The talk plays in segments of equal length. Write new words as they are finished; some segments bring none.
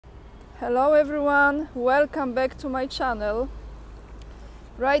Hello everyone, welcome back to my channel.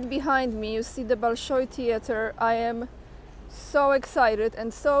 Right behind me you see the Bolshoi Theater. I am so excited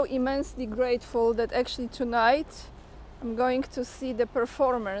and so immensely grateful that actually tonight I'm going to see the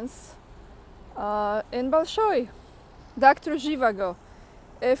performance in Bolshoi, Dr. Zhivago.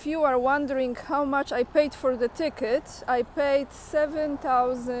 If you are wondering how much I paid for the ticket, I paid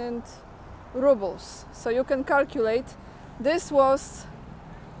 7,000 rubles. So you can calculate. This was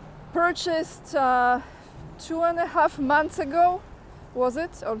purchased 2.5 months ago, was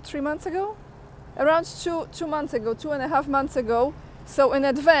it? Or 3 months ago? Around 2 months ago, 2.5 months ago. So in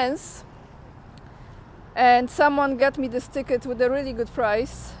advance. And someone got me this ticket with a really good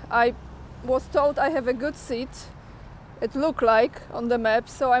price. I was told I have a good seat. It looked like on the map,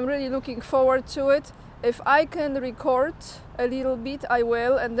 so I'm really looking forward to it. If I can record a little bit, I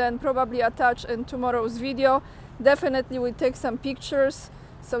will, and then probably attach in tomorrow's video. Definitely we'll take some pictures.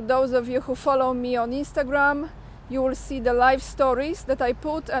 So those of you who follow me on Instagram, you will see the live stories that I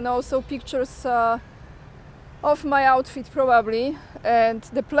put and also pictures of my outfit probably, and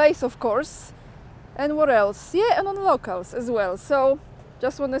the place of course. And what else? Yeah, and on locals as well. So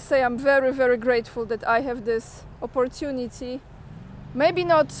just want to say I'm very, very grateful that I have this opportunity. Maybe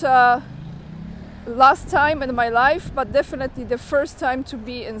not last time in my life, but definitely the first time to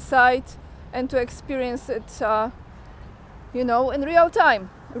be inside and to experience it you know, in real time.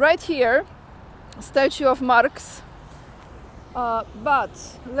 Right here, statue of Marx. But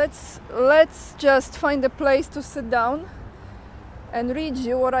let's just find a place to sit down and read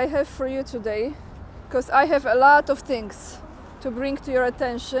you what I have for you today, because I have a lot of things to bring to your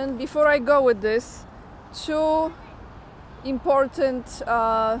attention. Before I go with this, two important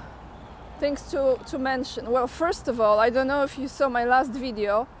things to mention. Well, first of all, I don't know if you saw my last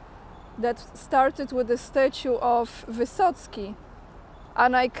video that started with the statue of Vysotsky,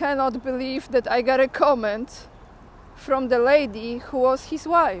 and I cannot believe that I got a comment from the lady who was his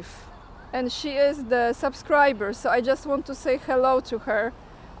wife, and she is the subscriber, so I just want to say hello to her.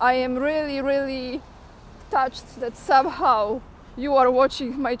 I am really, really touched that somehow you are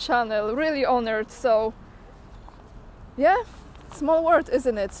watching my channel, really honored. So yeah, small word,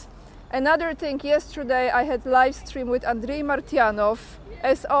 isn't it? Another thing, yesterday I had live stream with Andrei Martyanov.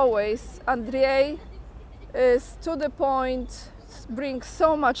 As always, Andrei is to the point, brings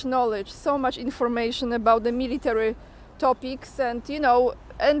so much knowledge, so much information about the military topics and, you know,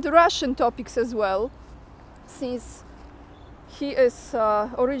 and Russian topics as well, since he is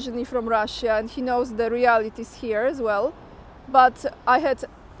originally from Russia and he knows the realities here as well. But I had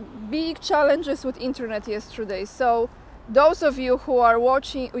big challenges with internet yesterday, so those of you who are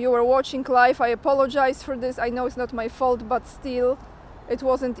watching, you were watching live, I apologize for this. I know it's not my fault, but still it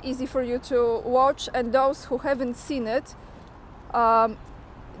wasn't easy for you to watch. And those who haven't seen it,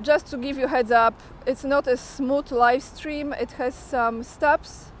 just to give you a heads up, it's not a smooth live stream. It has some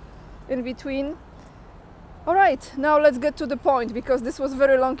stops in between. All right, now let's get to the point, because this was a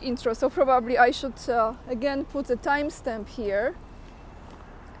very long intro, so probably I should again put a timestamp here.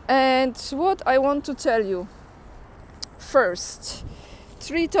 And what I want to tell you first,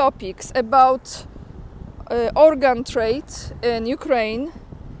 3 topics about organ trade in Ukraine,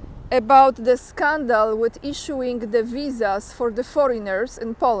 about the scandal with issuing the visas for the foreigners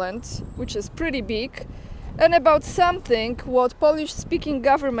in Poland, which is pretty big, and about something what Polish-speaking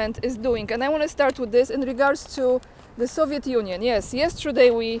government is doing. And I want to start with this in regards to the Soviet Union. Yes,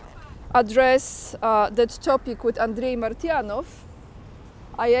 yesterday we addressed that topic with Andrei Martyanov.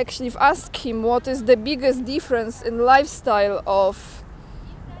 I actually asked him what is the biggest difference in lifestyle of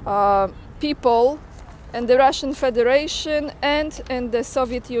people in the Russian Federation and in the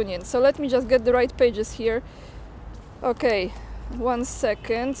Soviet Union. So let me just get the right pages here. Okay, 1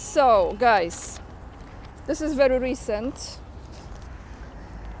 second. So guys, this is very recent.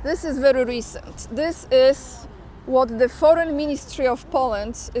 This is very recent. This is what the Foreign Ministry of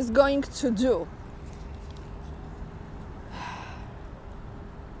Poland is going to do.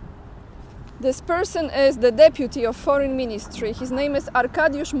 This person is the deputy of Foreign Ministry. His name is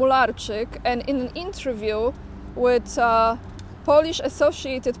Arkadiusz Mularczyk, and in an interview with Polish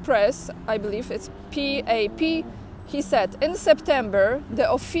Associated Press, I believe it's PAP, he said, in September, the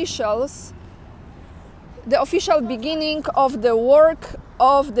official beginning of the work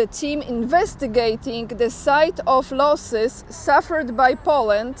of the team investigating the site of losses suffered by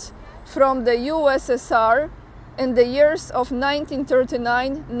Poland from the USSR in the years of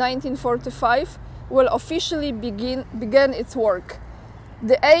 1939-1945 will officially begin its work.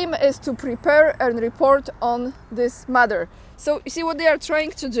 The aim is to prepare and report on this matter. So you see what they are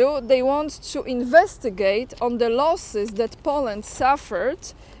trying to do? They want to investigate on the losses that Poland suffered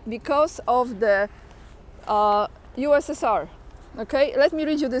because of the USSR. Okay, let me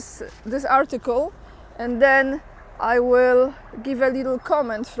read you this article, and then I will give a little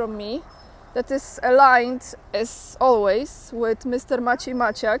comment from me that is aligned, as always, with Mr. Maciej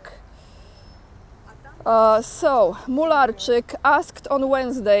Maciak. So, Mularczyk asked on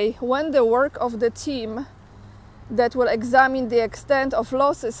Wednesday when the work of the team that will examine the extent of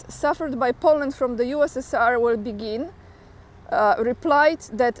losses suffered by Poland from the USSR will begin, replied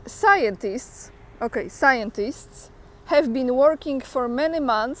that scientists have been working for many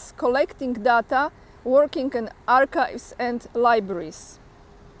months collecting data, working in archives and libraries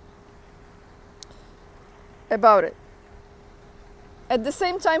about it. At the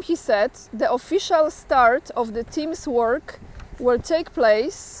same time, he said, the official start of the team's work will take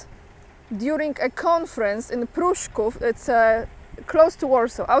place during a conference in Pruszków, it's close to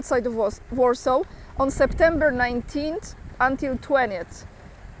Warsaw, outside of Warsaw, on September 19th until 20th.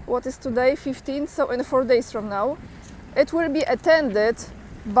 What is today? 15th, so in 4 days from now. It will be attended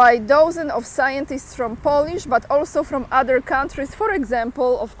by dozens of scientists from Polish, but also from other countries, for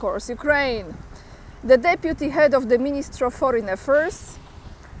example, of course, Ukraine. The deputy head of the Ministry of Foreign Affairs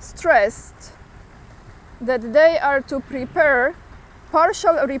stressed that they are to prepare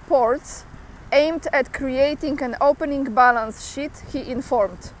partial reports aimed at creating an opening balance sheet, he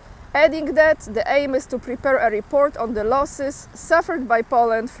informed, adding that the aim is to prepare a report on the losses suffered by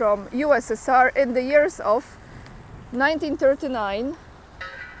Poland from USSR in the years of 1939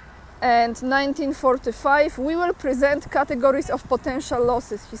 and 1945. We will present categories of potential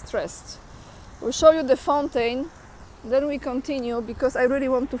losses, he stressed. We'll show you the fountain, then we continue, because I really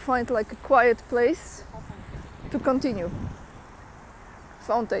want to find like a quiet place to continue.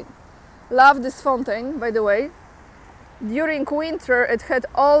 Fountain. Love this fountain, by the way. During winter it had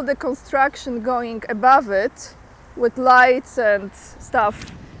all the construction going above it with lights and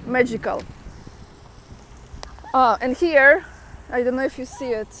stuff, magical. And here, I don't know if you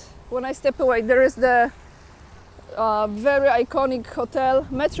see it, when I step away there is the very iconic hotel,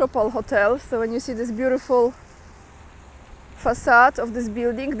 Metropole Hotel. So when you see this beautiful facade of this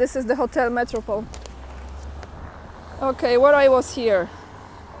building, this is the Hotel Metropole. Okay, where I was here.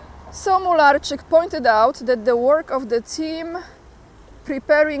 So Mularczyk pointed out that the work of the team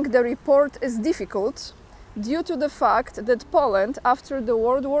preparing the report is difficult due to the fact that Poland, after the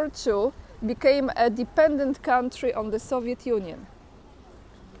World War II, became a dependent country on the Soviet Union.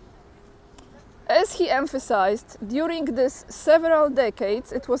 As he emphasized, during these several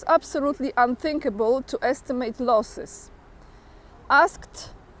decades it was absolutely unthinkable to estimate losses. Asked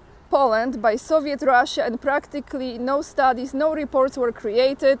Poland by Soviet Russia, and practically no studies, no reports were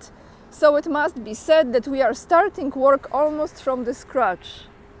created, so it must be said that we are starting work almost from the scratch.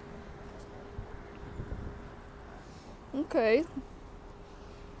 Okay.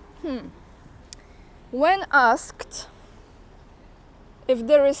 When asked if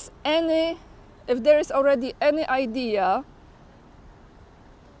there is already any idea,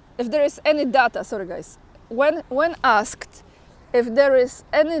 if there is any data, sorry guys, when asked if there is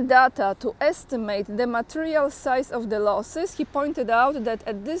any data to estimate the material size of the losses, he pointed out that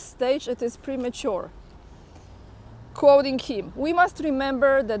at this stage it is premature. Quoting him, "We must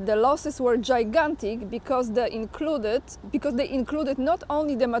remember that the losses were gigantic because they included not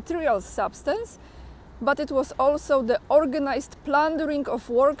only the material substance, but it was also the organized plundering of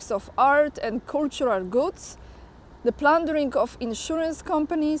works of art and cultural goods, the plundering of insurance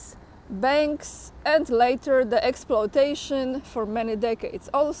companies, banks, and later the exploitation for many decades.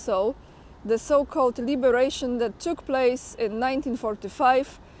 Also, the so-called liberation that took place in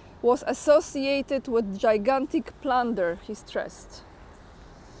 1945 was associated with gigantic plunder," he stressed.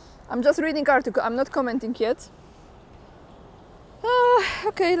 I'm just reading article, I'm not commenting yet.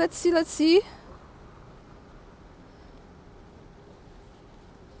 Okay, let's see.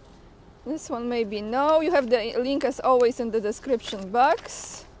 This one maybe no. You have the link as always in the description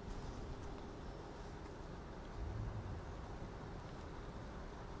box.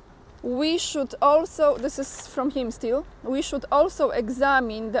 We should also, this is from him still, we should also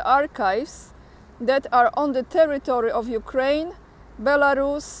examine the archives that are on the territory of Ukraine,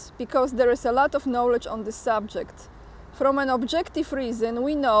 Belarus, because there is a lot of knowledge on this subject. From an objective reason,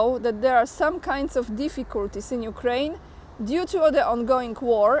 we know that there are some kinds of difficulties in Ukraine due to the ongoing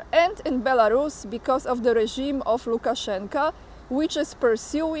war, and in Belarus because of the regime of Lukashenko, which is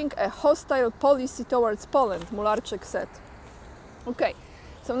pursuing a hostile policy towards Poland, Mularczyk said. Okay.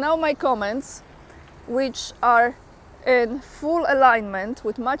 So now my comments, which are in full alignment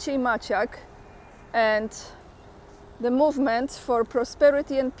with Maciej Maciak and the movement for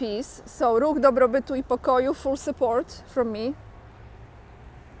prosperity and peace. So Ruch Dobrobytu i Pokoju, full support from me.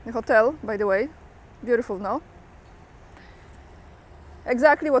 The hotel, by the way, beautiful, no?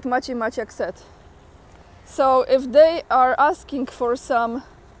 Exactly what Maciek said. So if they are asking for some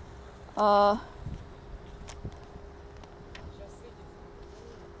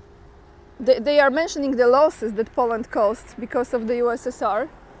they are mentioning the losses that Poland caused because of the USSR,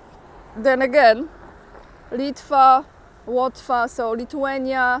 then again, Litva, Łotwa, so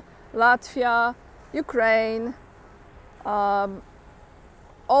Lithuania, Latvia, Ukraine,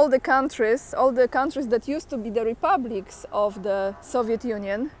 all the countries that used to be the republics of the Soviet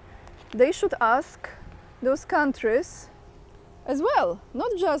Union, they should ask those countries as well,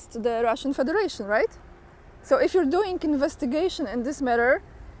 not just the Russian Federation, right? So if you're doing investigation in this matter,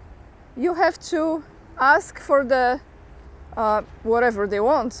 you have to ask for the whatever they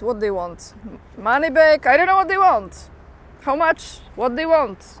want, what they want. Money back, I don't know what they want. How much, what they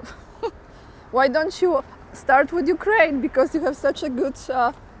want. Why don't you start with Ukraine, because you have such a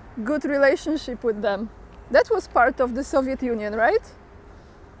good relationship with them. That was part of the Soviet Union, right?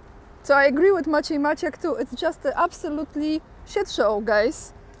 So I agree with Maciek too. It's just an absolutely shit show,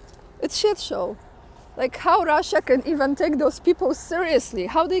 guys. It's shit show. Like how Russia can even take those people seriously?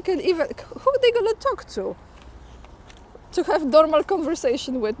 How they can even, who they gonna talk to have normal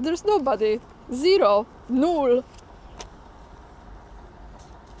conversation with? There's nobody. Zero. Null.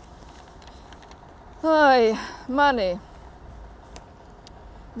 Ay, money.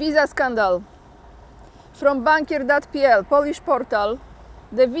 Visa scandal. From bankier.pl, Polish portal.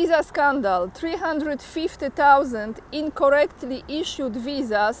 The visa scandal. 350,000 incorrectly issued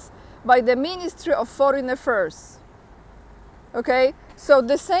visas by the Ministry of Foreign Affairs. Okay, so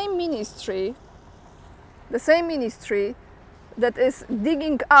the same ministry that is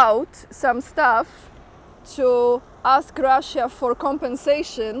digging out some stuff to ask Russia for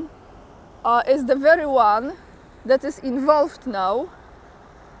compensation is the very one that is involved now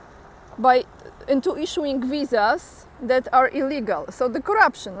into issuing visas that are illegal. So the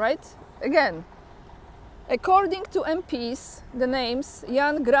corruption, right? Again, according to MPs, the names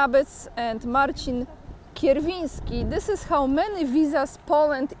Jan Grabec and Marcin Kierwiński, this is how many visas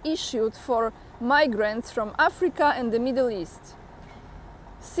Poland issued for migrants from Africa and the Middle East.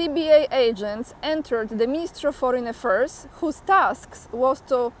 CBA agents entered the Ministry of Foreign Affairs, whose task was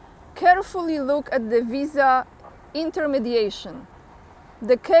to carefully look at the visa intermediation.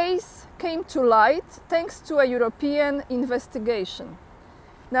 The case came to light thanks to a European investigation.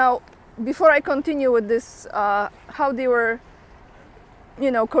 Now, before I continue with this, how they were,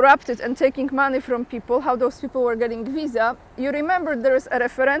 corrupted and taking money from people, how those people were getting visa, you remember there is a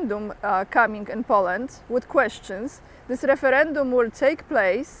referendum coming in Poland with questions. This referendum will take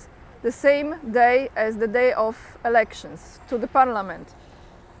place the same day as the day of elections to the parliament.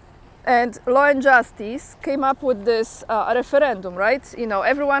 And Law and Justice came up with this referendum, right?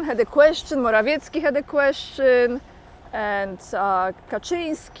 Everyone had a question, Morawiecki had a question, and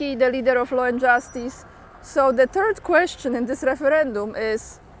Kaczyński, the leader of Law and Justice. So the third question in this referendum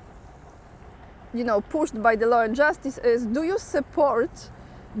is, pushed by the Law and Justice is, do you support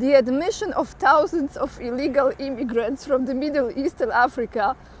the admission of thousands of illegal immigrants from the Middle East and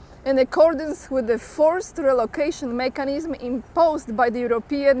Africa in accordance with the forced relocation mechanism imposed by the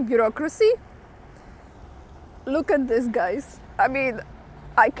European bureaucracy? Look at this, guys. I mean,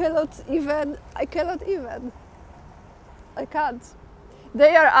 I can't.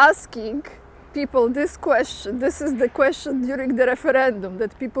 They are asking people this question. This is the question during the referendum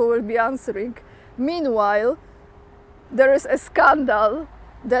that people will be answering. Meanwhile, there is a scandal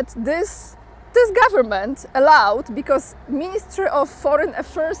that this government allowed, because Ministry of Foreign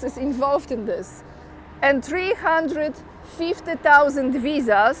Affairs is involved in this, and 350,000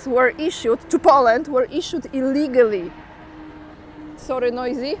 visas were issued to Poland, were issued illegally. Sorry,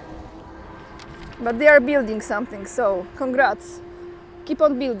 noisy, but they are building something, so congrats. Keep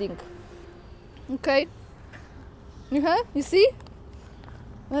on building. Okay? You see?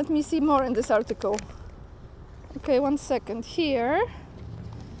 Let me see more in this article. Okay, 1 second here.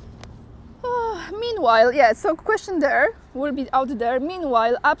 Meanwhile, so question there will be out there.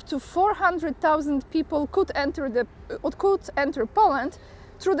 Meanwhile, up to 400,000 people could enter Poland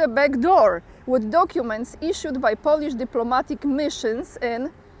through the back door with documents issued by Polish diplomatic missions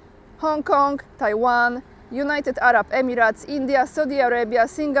in Hong Kong, Taiwan, United Arab Emirates, India, Saudi Arabia,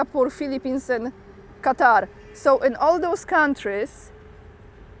 Singapore, Philippines, and Qatar. So in all those countries,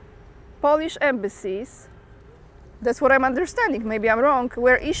 Polish embassies, that's what I'm understanding, maybe I'm wrong,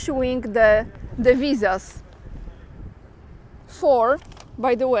 we're issuing the visas for,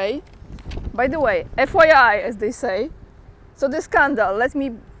 by the way, FYI, as they say. So the scandal, let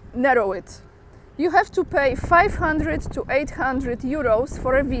me narrow it. you have to pay 500 to 800 euros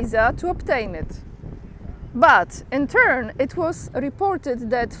for a visa to obtain it. But in turn, it was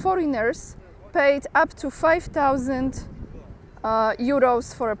reported that foreigners paid up to 5,000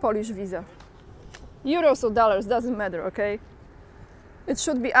 euros for a Polish visa. Euros or dollars, doesn't matter, okay? It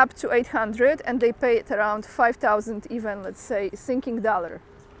should be up to 800 and they paid around 5,000 even, let's say, thinking dollar.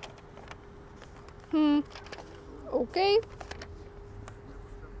 Okay.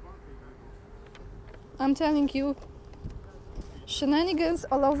 I'm telling you, shenanigans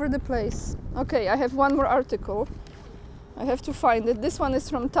all over the place. Okay, I have one more article. I have to find it. This one is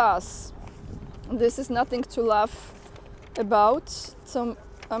from TASS. This is nothing to laugh about, so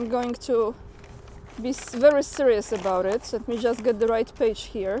I'm going to be very serious about it. Let me just get the right page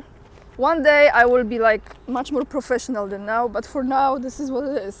here. One day I will be like much more professional than now, but for now this is what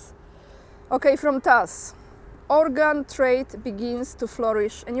it is. Okay, from TASS. Organ trade begins to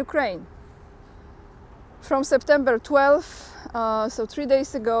flourish in Ukraine. From September 12th, so 3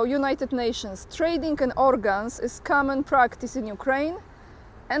 days ago, United Nations, trading in organs is common practice in Ukraine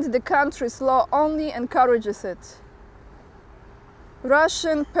and the country's law only encourages it.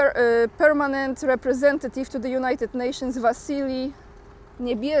 Russian permanent representative to the United Nations, Vasily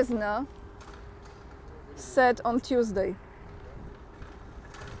Niebiezna, said on Tuesday.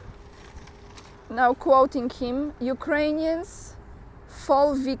 Now quoting him, Ukrainians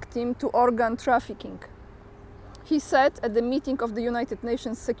fall victim to organ trafficking. He said at the meeting of the United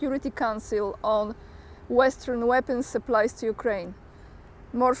Nations Security Council on Western weapons supplies to Ukraine.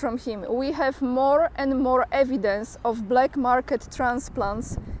 More from him. We have more and more evidence of black market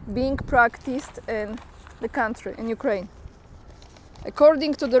transplants being practiced in the country, in Ukraine.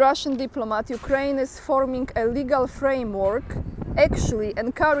 According to the Russian diplomat, Ukraine is forming a legal framework actually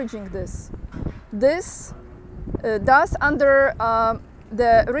encouraging this. Thus, under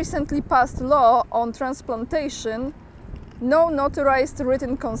the recently passed law on transplantation, no notarized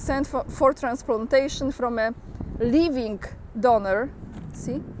written consent for transplantation from a living donor,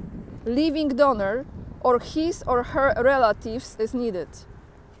 living donor or his or her relatives is needed.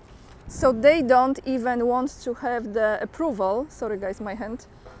 So they don't even want to have the approval, sorry guys, my hand,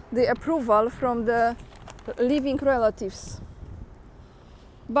 the approval from the living relatives.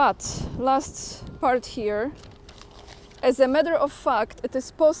 But, last part here, as a matter of fact, it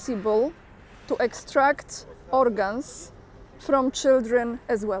is possible to extract organs from children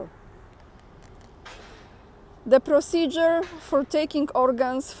as well. The procedure for taking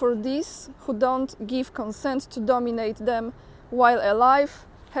organs for these who don't give consent to donate them while alive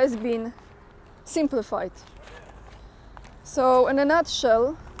has been simplified. So, in a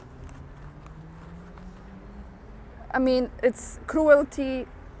nutshell, I mean, it's cruelty,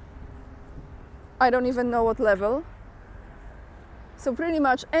 I don't even know what level. So pretty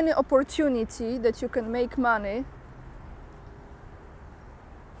much any opportunity that you can make money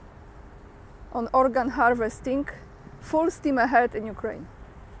on organ harvesting, full steam ahead in Ukraine.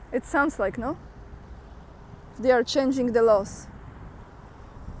 It sounds like, no? They are changing the laws.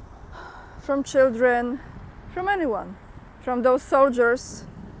 From children, from anyone. From those soldiers,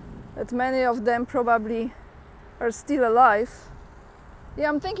 that many of them probably are still alive. Yeah,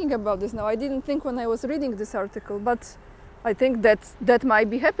 I'm thinking about this now. I didn't think when I was reading this article, but I think that might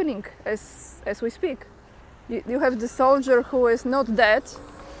be happening as we speak. You have the soldier who is not dead.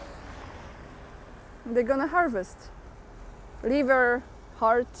 They're gonna harvest liver,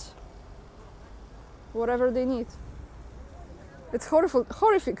 heart, whatever they need. It's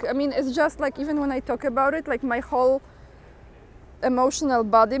horrific. I mean, it's just like, even when I talk about it, like my whole emotional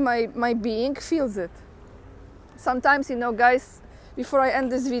body, my being feels it. Sometimes, you know, guys, before I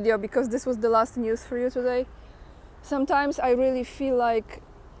end this video, because this was the last news for you today, sometimes I really feel like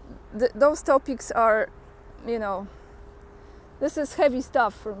those topics are, you know, this is heavy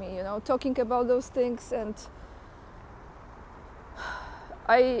stuff for me, you know, talking about those things, and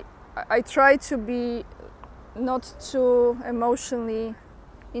I try to be not too emotionally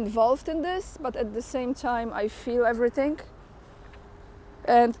involved in this, but at the same time I feel everything.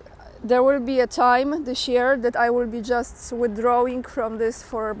 And there will be a time this year that I will be just withdrawing from this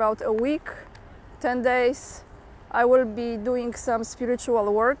for about a week, 10 days. I will be doing some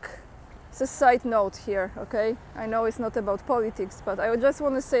spiritual work. It's a side note here, okay? I know it's not about politics, but I just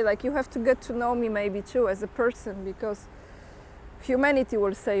want to say, like, you have to get to know me maybe too as a person, because humanity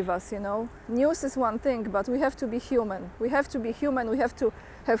will save us, you know? News is one thing, but we have to be human. We have to be human, we have to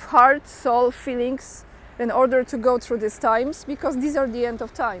have heart, soul, feelings in order to go through these times, because these are the end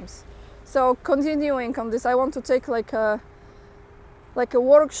of times. So continuing on this, I want to take like a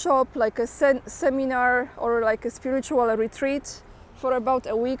workshop, like a seminar, or like a spiritual retreat for about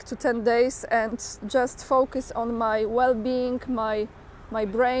a week to 10 days and just focus on my well-being, my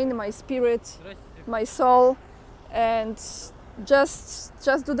brain, my spirit, my soul, and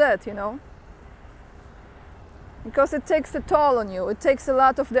just do that, you know, because it takes a toll on you. It takes a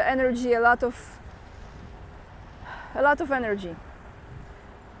lot of the energy, a lot of energy.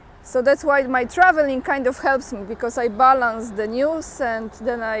 So that's why my traveling kind of helps me, because I balance the news and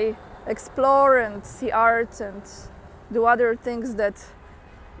then I explore and see art and do other things that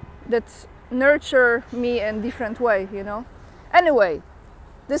nurture me in different way, you know. Anyway,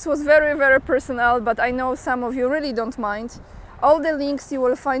 this was very, very personal, but I know some of you really don't mind. All the links you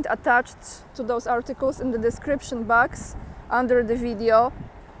will find attached to those articles in the description box under the video.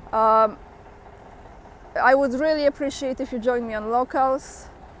 I would really appreciate if you join me on Locals.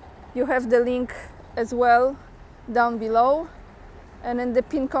 You have the link as well down below and in the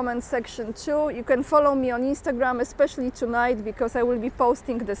pinned comment section too. You can follow me on Instagram, especially tonight, because I will be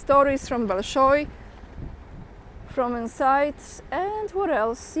posting the stories from Bolshoi, from inside. And what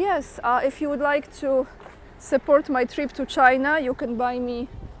else? Yes, if you would like to support my trip to China, you can buy me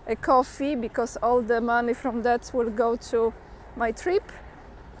a coffee, because all the money from that will go to my trip.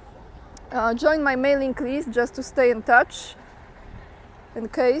 Join my mailing list just to stay in touch, in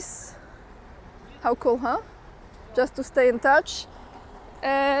case. How cool, huh? Just to stay in touch.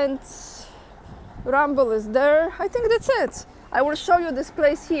 And Rumble is there. I think that's it. I will show you this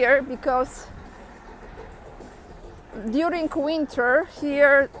place here, because during winter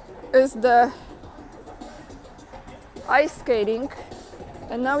here is the ice skating,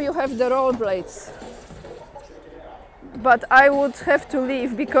 and now you have the rollerblades. But I would have to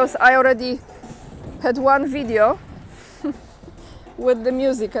leave because I already had one video with the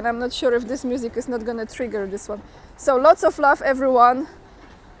music, and I'm not sure if this music is not gonna trigger this one. So lots of love, everyone.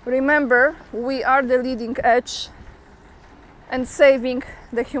 Remember, we are the leading edge and saving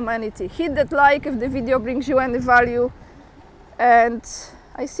the humanity. Hit that like if the video brings you any value, and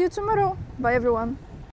I see you tomorrow. Bye everyone.